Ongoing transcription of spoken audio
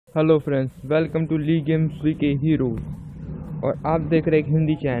Hello friends, welcome to Lee games we के हीरो। और आप देख रहे हैं एक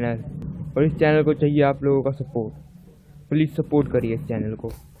हिंदी चैनल, और इस चैनल को चाहिए आप लोगों का सपोर्ट। प्लीज़ सपोर्ट करिए इस चैनल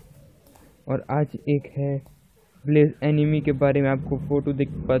को। और आज एक है ब्लेज एनिमी के बारे में। आपको फ़ोटो देख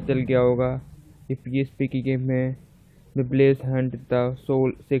पता चल गया होगा। ये PSP की गेम है, the Blaze Hunt the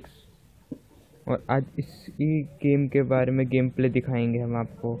soul 6। और आज इसी गेम के बारे में गेम प्ले दिखाएंगे हम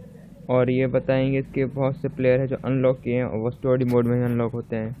आपको, और ये बताएंगे इसके बहुत से प्लेयर हैं जो अनलॉक किए हैं और वो स्टोरी मोड में ही अनलॉक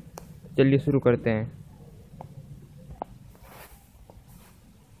होते हैं। चलिए शुरू करते हैं।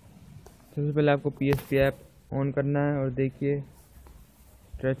 सबसे पहले आपको PSP ऐप ऑन करना है, और देखिए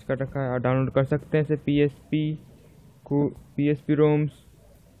स्ट्रेच कर रखा है और डाउनलोड कर सकते हैं इसे PSP रोम्स,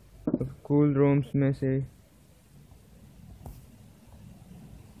 कूल रोम्स में से।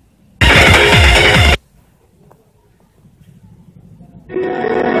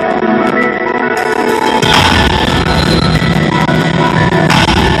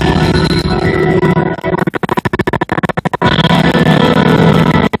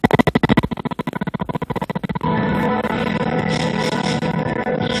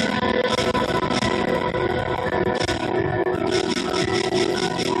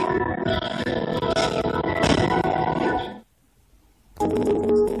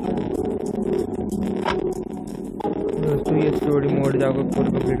 दोस्तों ये स्टोरी मोड जाकर पूरा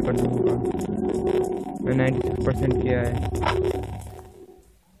कंप्लीट करना होगा। मैं 96% किया है।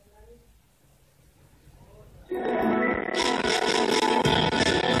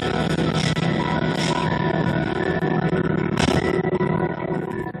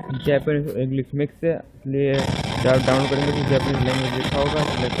 जापानीज इंग्लिश मिक्स है, इसलिए जब डाउन करेंगे तो जापानीज लैंग्वेज लिखा होगा,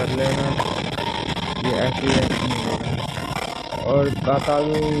 इसलिए कर लेना। ये ऐसे है। और बता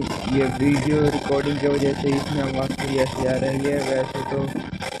दूँ, ये वीडियो रिकॉर्डिंग की वजह से इसमें आवाज़ थोड़ी ऐसी आ रही है। वैसे तो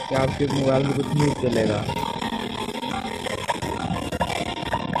क्या आपके मोबाइल में कुछ नहीं चलेगा।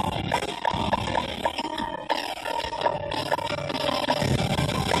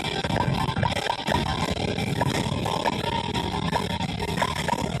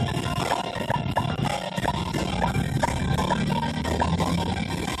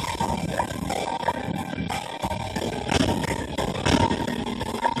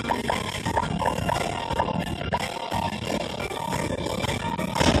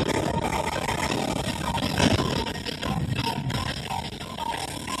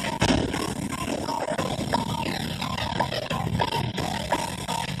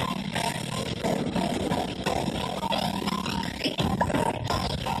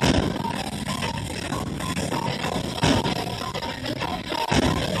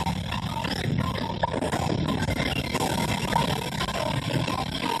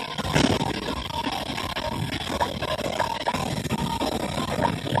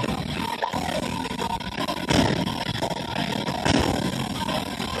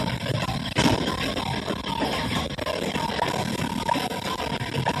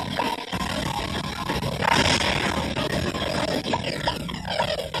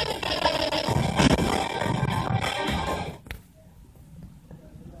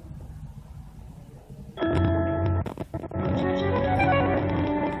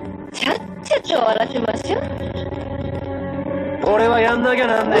俺はやんなきゃ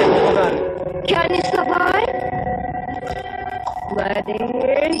なんねえことがある。 Can you survive?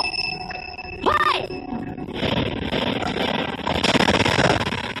 Ready? Fight!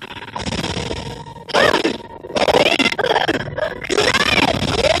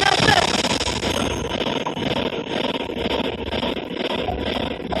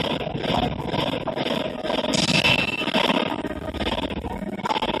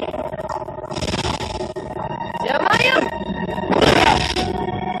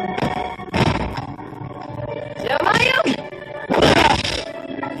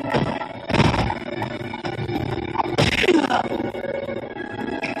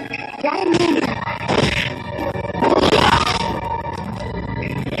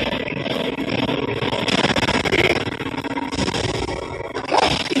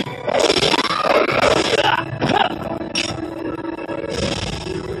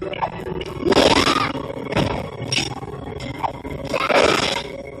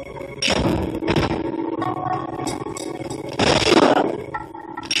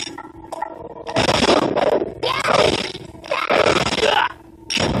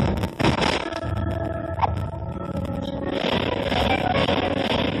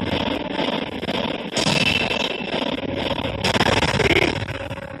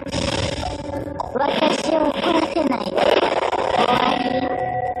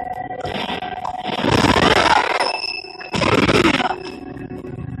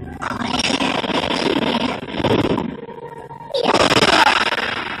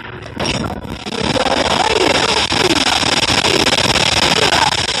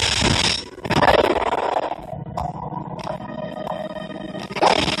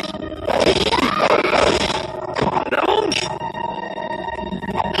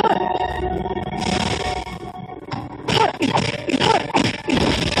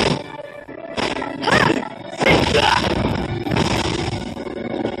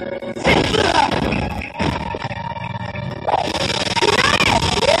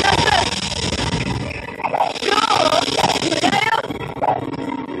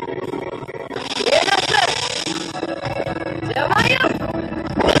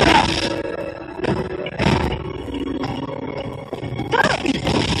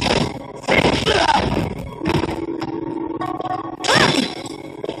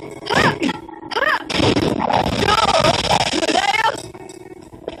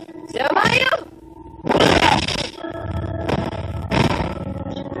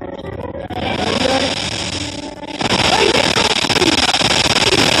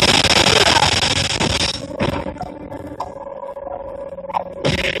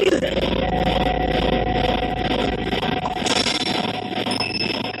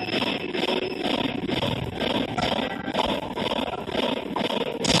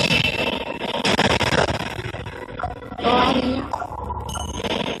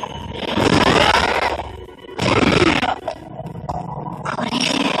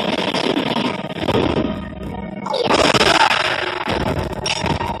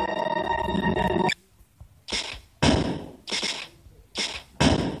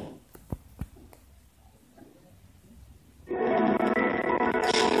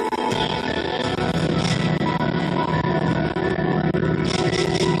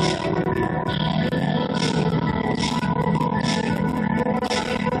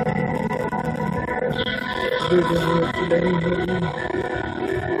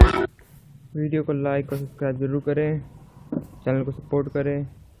 Video को लाइक और सब्सक्राइब जरूर करें, चैनल को सपोर्ट करें।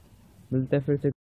 मिलते हैं फिर से।